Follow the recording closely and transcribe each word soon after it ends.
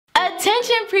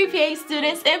Attention pre-PA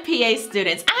students and PA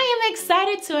students, I am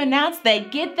excited to announce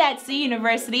that Get That C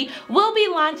University will be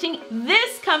launching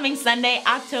this coming Sunday,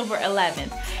 October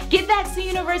 11th. Get That C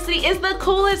University is the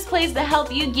coolest place to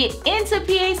help you get into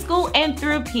PA school and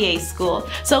through PA school.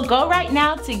 So go right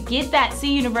now to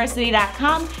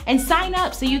getthatcuniversity.com and sign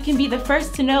up so you can be the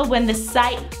first to know when the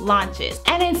site launches.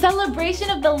 And in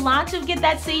celebration of the launch of Get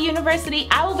That C University,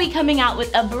 I will be coming out with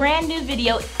a brand new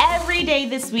video every day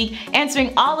this week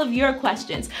answering all of your questions.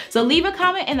 So leave a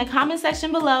comment in the comment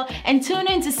section below and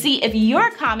tune in to see if your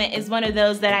comment is one of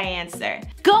those that I answer.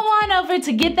 Go on over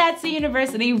to Get That C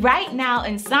University right now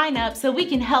and sign up so we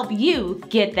can help you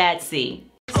get that C.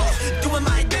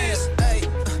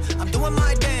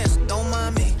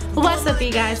 What's up,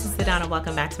 you guys? It's Adanna.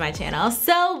 Welcome back to my channel.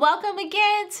 So welcome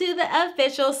again to the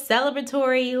official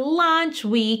celebratory launch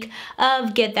week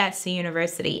of Get That C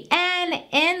University. And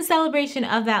in celebration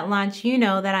of that launch, you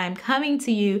know that I'm coming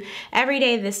to you every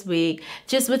day this week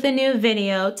just with a new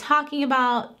video talking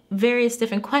about various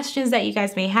different questions that you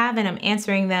guys may have, and I'm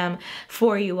answering them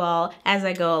for you all as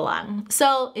I go along.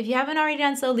 So if you haven't already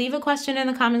done so, leave a question in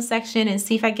the comment section and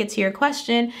see if I get to your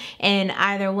question in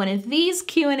either one of these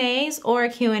Q&As or a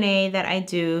Q&A that I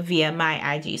do via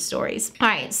my IG stories. All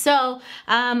right, so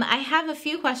I have a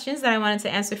few questions that I wanted to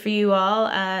answer for you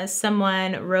all.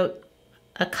 Someone wrote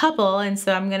a couple, and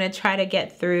so I'm gonna try to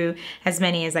get through as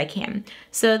many as I can.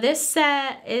 So this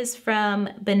set is from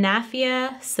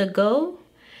Benafia Sago.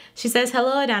 She says,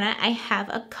 hello Adanna, I have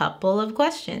a couple of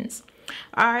questions.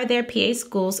 Are there PA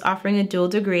schools offering a dual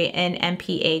degree in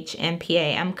MPH and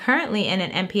PA? I'm currently in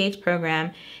an MPH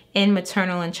program in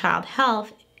maternal and child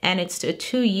health, and it's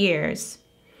 2 years.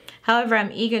 However,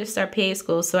 I'm eager to start PA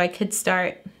school so I could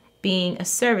start being a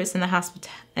service in the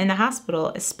hospital,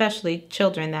 especially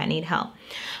children that need help.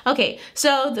 Okay,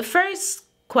 so the first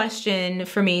question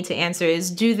for me to answer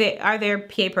is, are there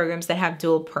PA programs that have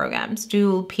dual programs,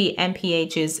 dual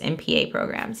MPHs and PA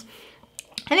programs?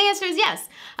 And the answer is yes.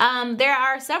 There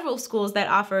are several schools that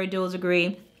offer a dual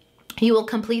degree. You will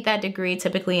complete that degree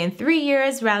typically in 3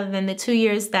 years rather than the 2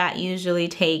 years that usually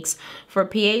takes for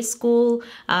PA school.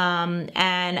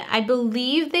 And I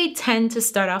believe they tend to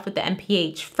start off with the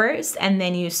MPH first, and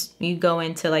then you go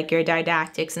into like your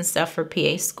didactics and stuff for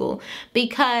PA school.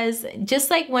 Because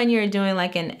just like when you're doing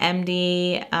like an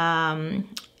MD,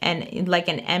 and like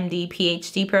an MD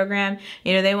PhD program,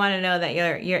 you know, they want to know that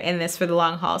you're in this for the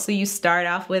long haul. So you start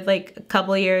off with like a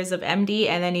couple years of MD,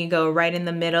 and then you go right in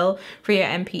the middle for your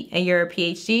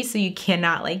PhD. So you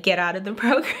cannot like get out of the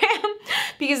program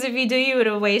because if you do, you would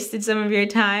have wasted some of your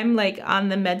time like on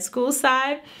the med school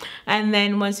side. And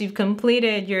then once you've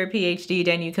completed your PhD,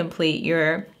 then you complete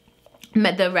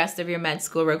the rest of your med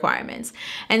school requirements.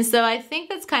 And so I think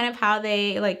that's kind of how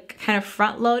they like kind of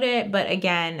front load it. But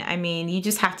again, I mean, you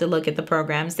just have to look at the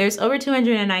programs. There's over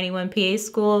 291 PA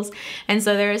schools. And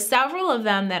so there are several of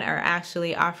them that are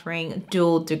actually offering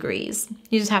dual degrees.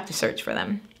 You just have to search for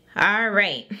them. All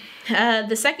right.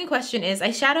 The second question is,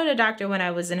 I shadowed a doctor when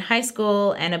I was in high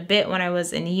school and a bit when I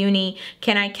was in uni.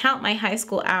 Can I count my high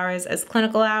school hours as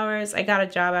clinical hours? I got a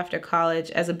job after college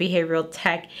as a behavioral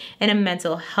tech in a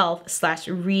mental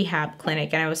health/rehab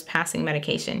clinic, and I was passing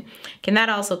medication. Can that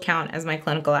also count as my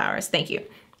clinical hours? Thank you.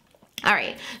 All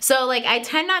right, so like I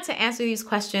tend not to answer these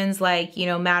questions like, you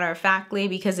know, matter-of-factly,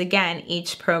 because again,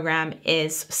 each program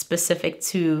is specific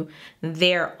to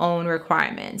their own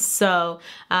requirements. So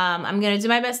I'm gonna do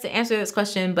my best to answer this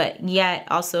question, but yet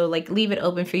also like leave it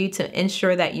open for you to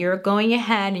ensure that you're going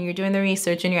ahead and you're doing the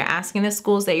research and you're asking the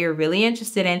schools that you're really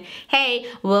interested in, hey,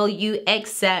 will you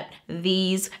accept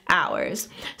these hours?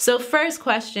 So first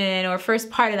question, or first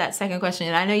part of that second question,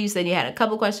 and I know you said you had a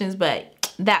couple questions, but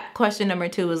that question number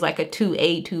 2 was like a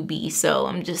 2A, 2B, so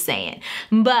I'm just saying.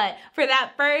 But for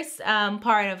that first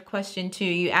part of question 2,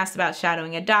 you asked about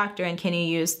shadowing a doctor and can you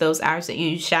use those hours that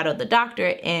you shadowed the doctor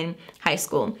in high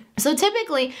school. So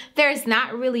typically there's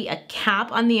not really a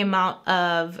cap on the amount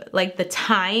of like the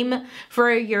time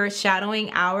for your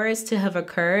shadowing hours to have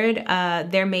occurred.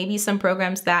 There may be some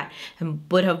programs that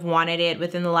would have wanted it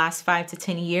within the last 5 to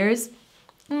 10 years.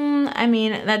 I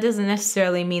mean, that doesn't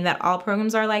necessarily mean that all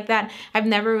programs are like that. I've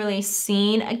never really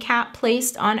seen a cap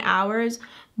placed on hours,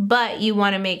 but you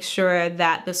want to make sure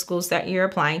that the schools that you're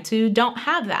applying to don't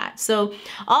have that. So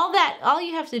all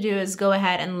you have to do is go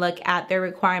ahead and look at their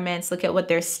requirements, look at what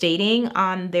they're stating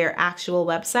on their actual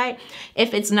website.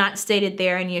 If it's not stated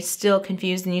there and you're still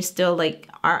confused and you still like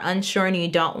are unsure and you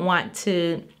don't want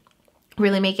to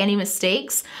really make any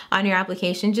mistakes on your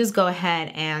application, just go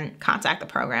ahead and contact the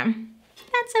program.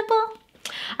 That simple.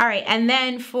 All right, and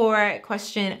then for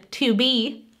question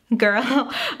 2B,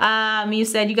 girl. You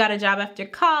said you got a job after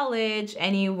college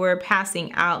and you were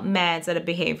passing out meds at a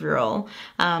behavioral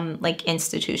like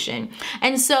institution.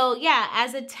 And so yeah,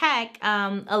 as a tech,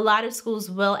 a lot of schools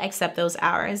will accept those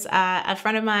hours. A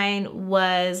friend of mine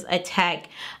was a tech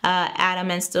at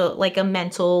a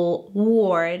mental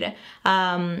ward,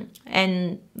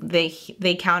 and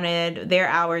they counted their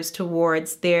hours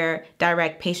towards their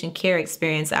direct patient care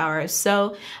experience hours.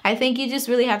 So I think you just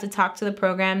really have to talk to the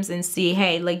programs and see,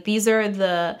 hey, like these are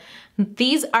the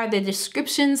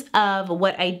descriptions of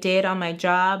what I did on my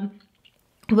job.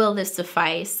 Will this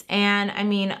suffice? And I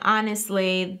mean,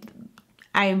 honestly,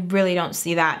 I really don't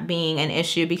see that being an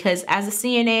issue, because as a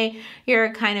CNA,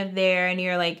 you're kind of there and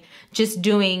you're like just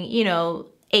doing, you know,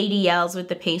 ADLs with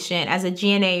the patient. As a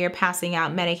GNA, you're passing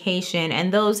out medication,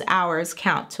 and those hours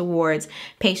count towards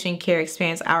patient care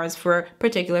experience hours for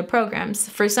particular programs.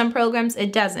 For some programs,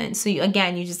 it doesn't. So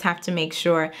again, you just have to make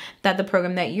sure that the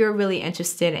program that you're really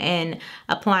interested in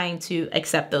applying to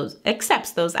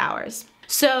accepts those hours.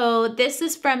 So this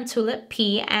is from Tulip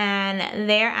P, and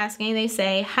they're asking, they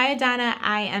say, "Hi Adanna,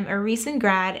 I am a recent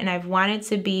grad and I've wanted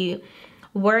to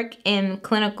work in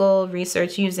clinical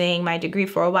research using my degree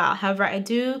for a while. However, I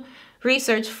do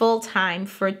research full-time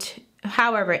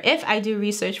However, if I do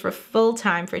research for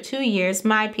full-time for 2 years,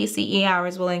 my PCE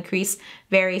hours will increase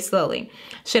very slowly.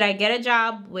 Should I get a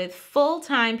job with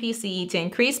full-time PCE to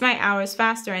increase my hours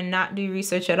faster and not do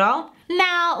research at all?"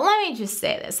 Now, let me just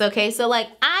say this, okay? So like,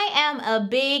 I am a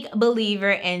big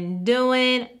believer in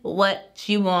doing what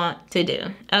you want to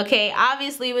do, okay?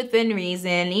 Obviously within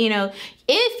reason, you know,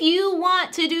 if you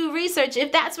want to do research,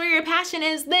 if that's where your passion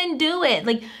is, then do it.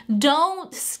 Like,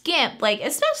 don't skimp, like,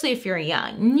 especially if you're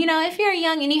young. You know, if you're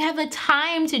young and you have the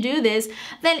time to do this,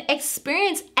 then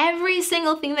experience every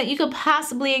single thing that you could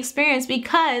possibly experience,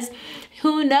 because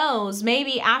who knows,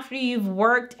 maybe after you've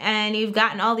worked and you've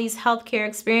gotten all these healthcare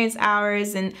experience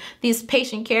hours and these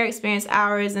patient care experience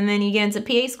hours, and then you get into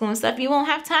PA school and stuff, you won't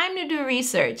have time to do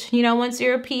research, you know, once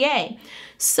you're a PA.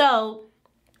 So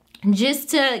just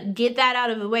to get that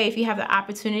out of the way, if you have the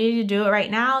opportunity to do it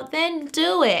right now, then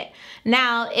do it.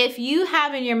 Now, if you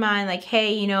have in your mind like,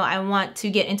 hey, you know, I want to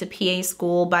get into PA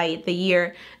school by the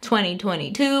year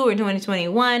 2022 or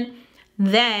 2021,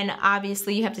 then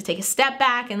obviously you have to take a step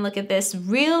back and look at this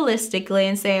realistically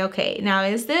and say, okay, now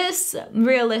is this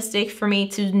realistic for me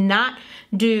to not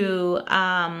do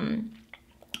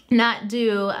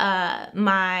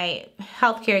my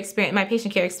healthcare experience, my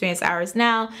patient care experience hours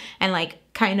now, and like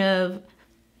kind of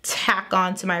tack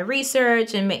on to my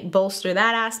research and bolster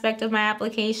that aspect of my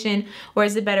application? Or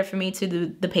is it better for me to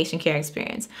do the patient care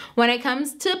experience? When it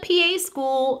comes to PA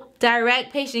school,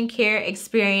 direct patient care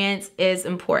experience is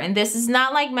important. This is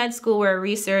not like med school where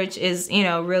research is, you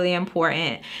know, really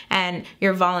important and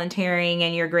your volunteering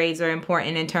and your grades are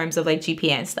important in terms of like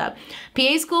GPA and stuff.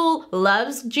 PA school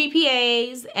loves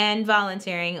GPAs and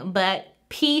volunteering, but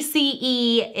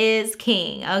PCE is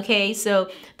king, okay? So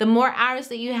the more hours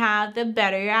that you have, the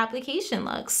better your application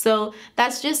looks. So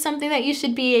that's just something that you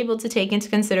should be able to take into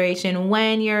consideration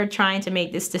when you're trying to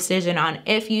make this decision on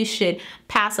if you should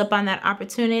pass up on that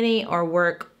opportunity or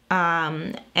work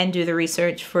and do the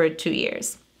research for 2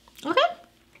 years, okay?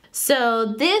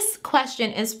 So this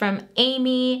question is from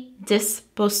Amy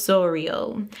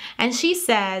Disposorio, and she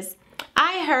says,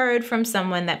 "I heard from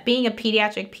someone that being a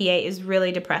pediatric PA is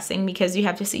really depressing because you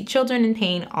have to see children in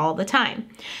pain all the time.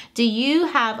 Do you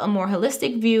have a more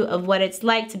holistic view of what it's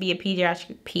like to be a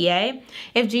pediatric PA?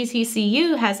 If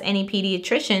GTCU has any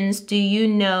pediatricians, do you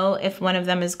know if one of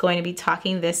them is going to be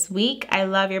talking this week? I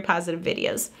love your positive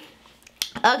videos."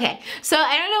 Okay, so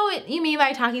I don't know what you mean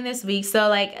by talking this week. So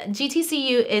like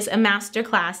GTCU is a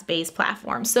masterclass based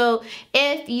platform. So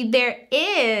if there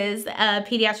is a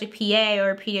pediatric PA or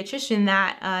a pediatrician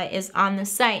that is on the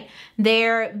site,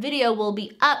 their video will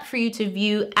be up for you to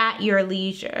view at your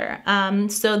leisure.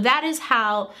 So that is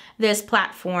how this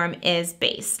platform is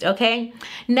based, okay?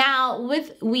 Now,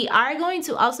 we are going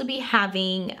to also be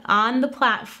having on the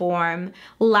platform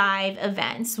live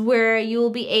events where you will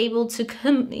be able to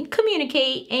communicate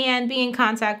and be in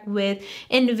contact with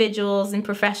individuals and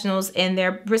professionals in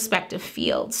their respective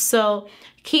fields. So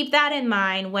keep that in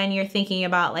mind when you're thinking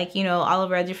about, like, you know, all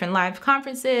of our different live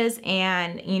conferences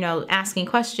and, you know, asking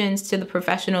questions to the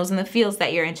professionals in the fields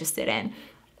that you're interested in.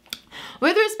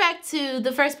 With respect to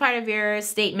the first part of your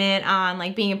statement on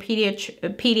like being a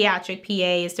pediatric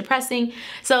PA is depressing.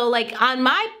 So like on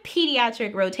my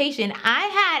pediatric rotation, I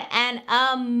had an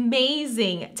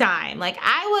amazing time. Like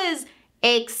I was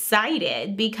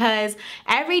excited because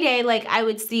every day, like, I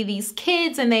would see these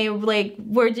kids and they like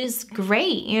were just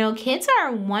great. You know, kids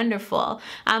are wonderful.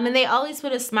 And they always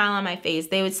put a smile on my face.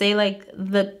 They would say like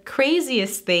the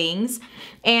craziest things,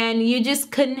 and you just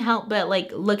couldn't help but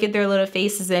like look at their little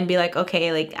faces and be like,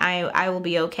 okay, like I will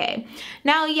be okay.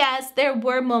 Now, yes, there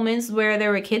were moments where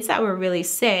there were kids that were really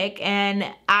sick, and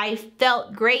I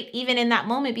felt great even in that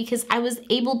moment because I was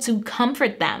able to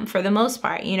comfort them for the most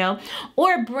part, you know,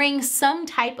 or bring some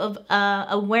type of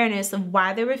awareness of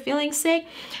why they were feeling sick,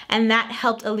 and that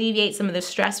helped alleviate some of the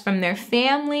stress from their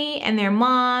family and their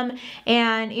mom.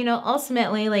 And you know,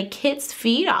 ultimately, like, kids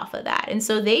feed off of that, and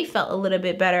so they felt a little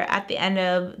bit better at the end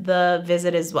of the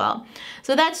visit as well.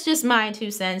 So that's just my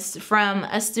 2 cents from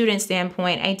a student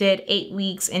standpoint. I did 8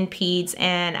 weeks in peds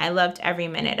and I loved every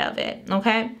minute of it.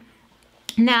 Okay.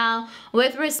 Now,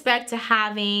 with respect to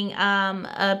having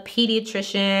a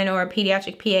pediatrician or a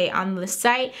pediatric PA on the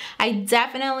site, I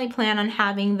definitely plan on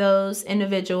having those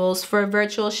individuals for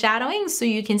virtual shadowing so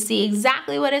you can see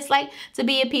exactly what it's like to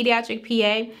be a pediatric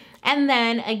PA. And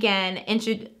then again,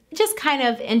 just kind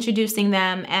of introducing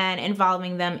them and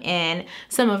involving them in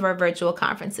some of our virtual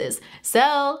conferences.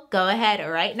 So go ahead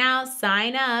right now,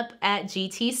 sign up at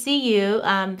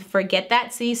GTCU for Get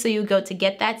That C. So you go to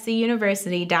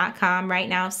getthatcuniversity.com right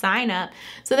now, sign up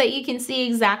so that you can see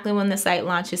exactly when the site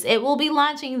launches. It will be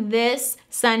launching this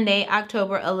Sunday,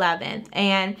 October 11th.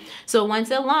 And so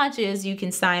once it launches, you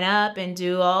can sign up and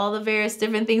do all the various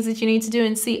different things that you need to do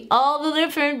and see all the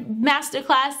different master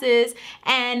classes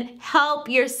and help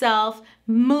yourself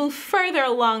move further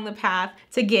along the path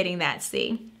to getting that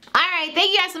C. All right,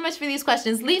 thank you guys so much for these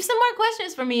questions. Leave some more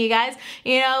questions for me, you guys.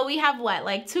 You know, we have what,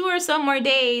 like 2 or so more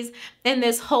days in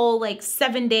this whole like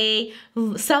 7-day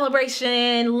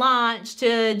celebration launch to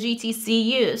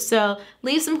GTCU. So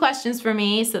leave some questions for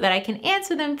me so that I can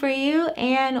answer them for you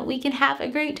and we can have a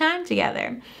great time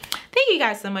together. Thank you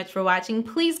guys so much for watching.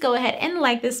 Please go ahead and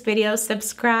like this video,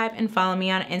 subscribe, and follow me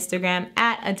on Instagram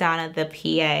at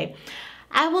AdannaThePA.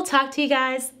 I will talk to you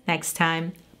guys next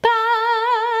time. Bye!